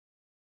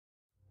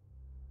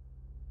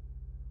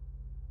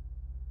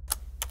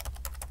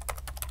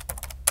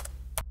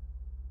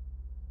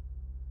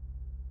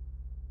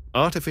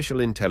Artificial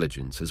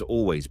intelligence has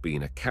always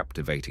been a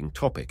captivating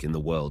topic in the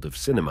world of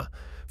cinema,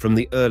 from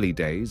the early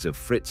days of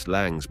Fritz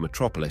Lang's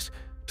Metropolis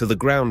to the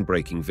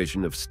groundbreaking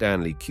vision of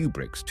Stanley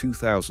Kubrick's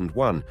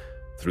 2001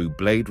 through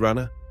Blade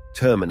Runner,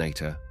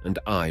 Terminator, and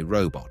I,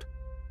 Robot.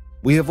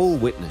 We have all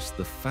witnessed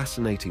the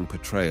fascinating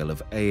portrayal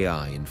of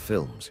AI in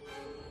films.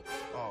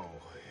 Oh,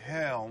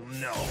 hell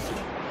no.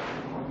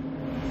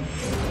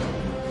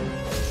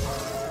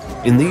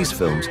 In these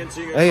films,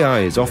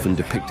 AI is often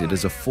depicted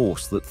as a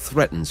force that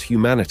threatens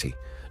humanity,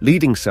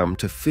 leading some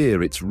to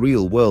fear its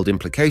real-world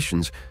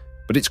implications,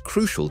 but it's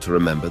crucial to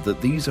remember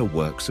that these are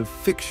works of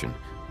fiction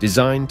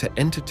designed to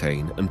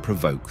entertain and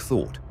provoke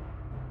thought.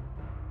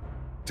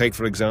 Take,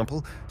 for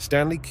example,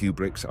 Stanley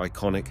Kubrick's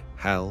iconic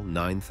HAL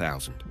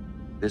 9000.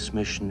 This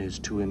mission is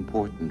too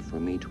important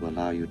for me to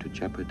allow you to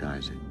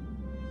jeopardize it.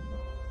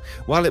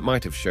 While it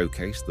might have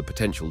showcased the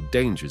potential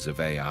dangers of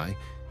AI,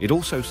 it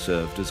also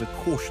served as a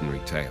cautionary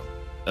tale,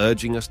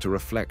 urging us to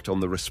reflect on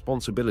the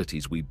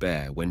responsibilities we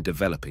bear when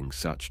developing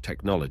such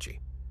technology.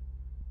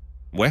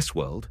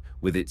 Westworld,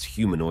 with its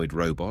humanoid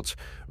robots,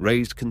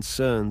 raised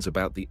concerns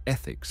about the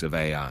ethics of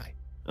AI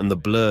and the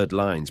blurred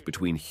lines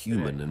between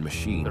human and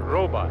machine. The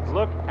robots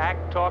look,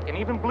 act, talk, and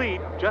even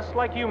bleed just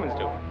like humans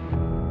do.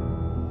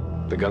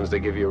 The guns they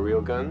give you are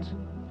real guns?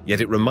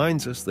 Yet it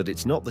reminds us that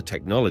it's not the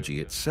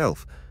technology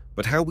itself,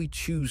 but how we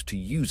choose to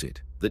use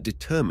it that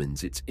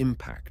determines its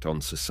impact on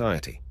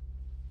society.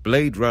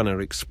 Blade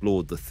Runner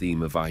explored the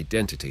theme of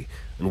identity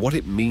and what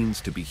it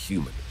means to be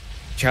human,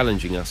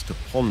 challenging us to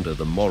ponder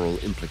the moral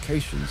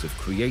implications of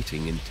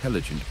creating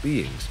intelligent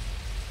beings.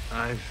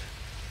 I've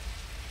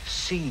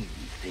seen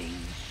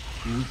things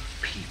you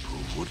people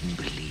wouldn't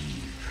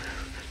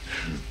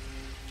believe.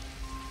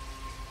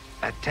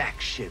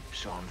 Attack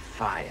ships on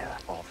fire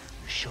off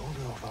the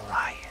shoulder of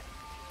Orion.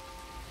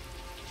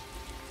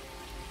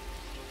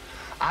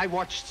 I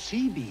watched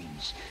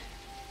C-beams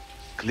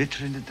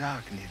glitter in the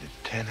dark near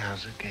the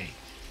 10-Hauser Gate.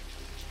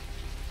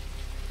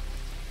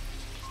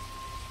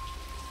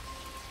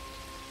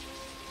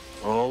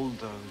 All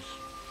those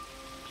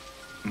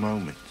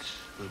moments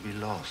will be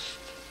lost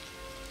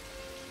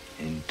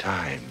in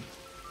time,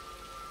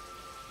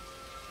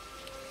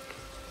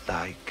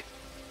 like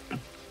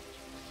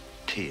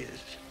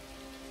tears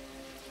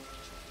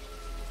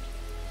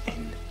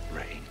in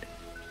rain.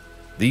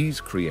 These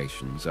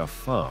creations are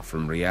far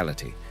from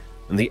reality,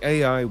 and the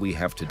AI we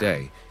have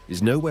today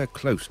is nowhere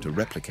close to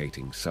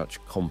replicating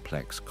such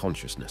complex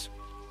consciousness.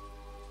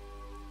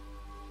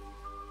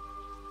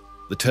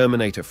 The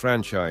Terminator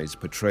franchise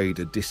portrayed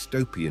a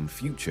dystopian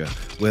future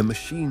where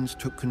machines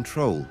took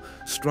control,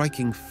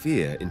 striking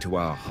fear into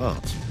our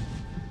hearts.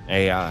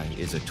 AI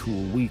is a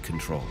tool we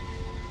control,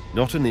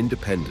 not an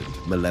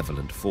independent,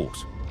 malevolent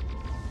force.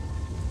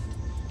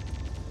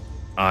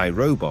 I,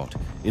 Robot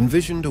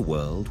envisioned a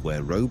world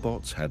where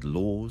robots had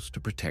laws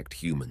to protect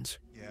humans.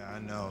 Yeah, I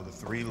know. The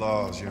 3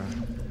 laws, your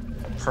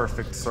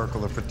perfect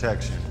circle of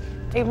protection.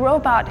 A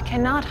robot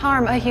cannot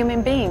harm a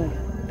human being.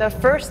 The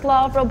first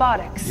law of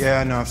robotics. Yeah,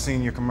 I know. I've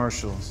seen your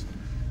commercials.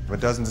 But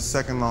doesn't the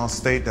second law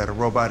state that a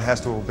robot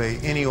has to obey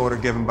any order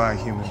given by a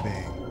human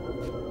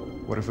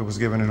being? What if it was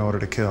given an order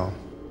to kill?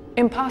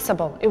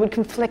 Impossible. It would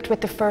conflict with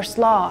the first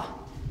law.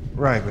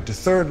 Right, but the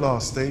third law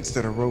states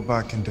that a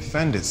robot can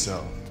defend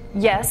itself.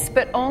 Yes,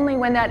 but only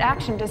when that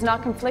action does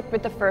not conflict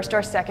with the first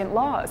or second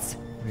laws.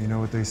 You know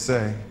what they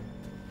say?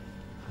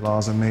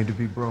 Laws are made to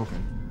be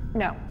broken.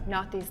 No,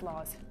 not these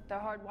laws. They're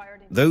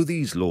hardwired in. Though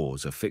these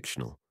laws are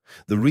fictional,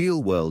 the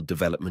real-world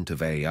development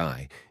of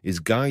AI is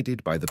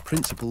guided by the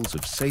principles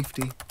of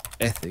safety,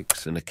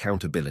 ethics, and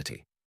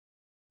accountability.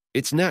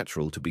 It's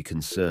natural to be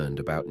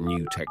concerned about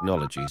new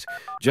technologies,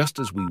 just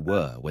as we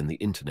were when the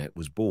internet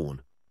was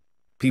born.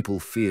 People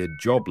feared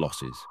job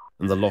losses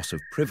and the loss of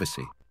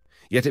privacy,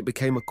 yet it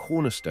became a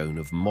cornerstone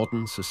of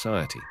modern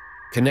society,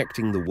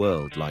 connecting the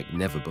world like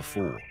never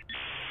before.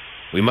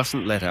 We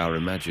mustn't let our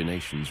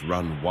imaginations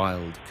run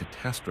wild,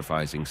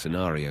 catastrophizing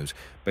scenarios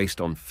based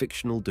on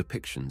fictional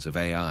depictions of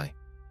AI.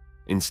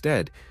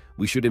 Instead,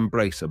 we should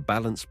embrace a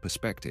balanced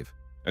perspective,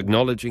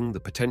 acknowledging the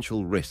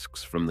potential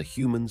risks from the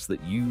humans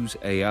that use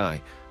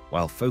AI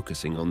while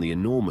focusing on the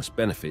enormous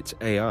benefits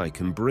AI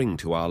can bring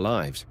to our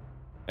lives.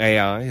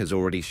 AI has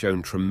already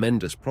shown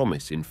tremendous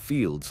promise in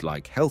fields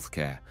like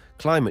healthcare,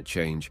 climate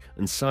change,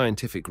 and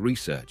scientific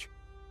research.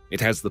 It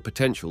has the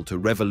potential to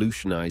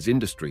revolutionize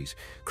industries,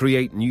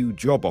 create new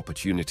job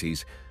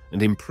opportunities,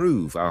 and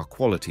improve our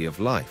quality of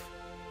life.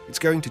 It's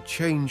going to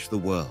change the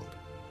world.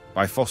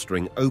 By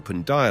fostering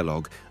open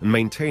dialogue and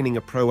maintaining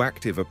a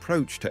proactive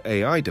approach to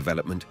AI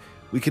development,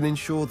 we can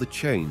ensure the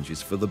change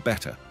is for the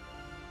better.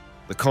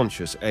 The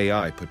conscious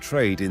AI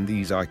portrayed in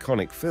these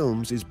iconic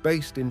films is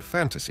based in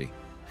fantasy,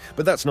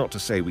 but that's not to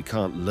say we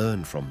can't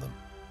learn from them.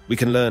 We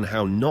can learn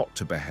how not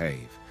to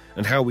behave,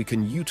 and how we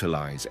can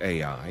utilize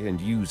AI and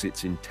use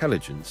its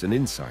intelligence and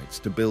insights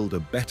to build a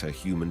better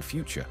human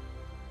future.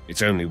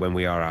 It's only when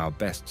we are our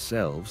best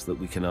selves that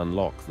we can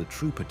unlock the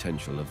true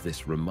potential of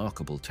this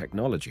remarkable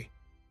technology.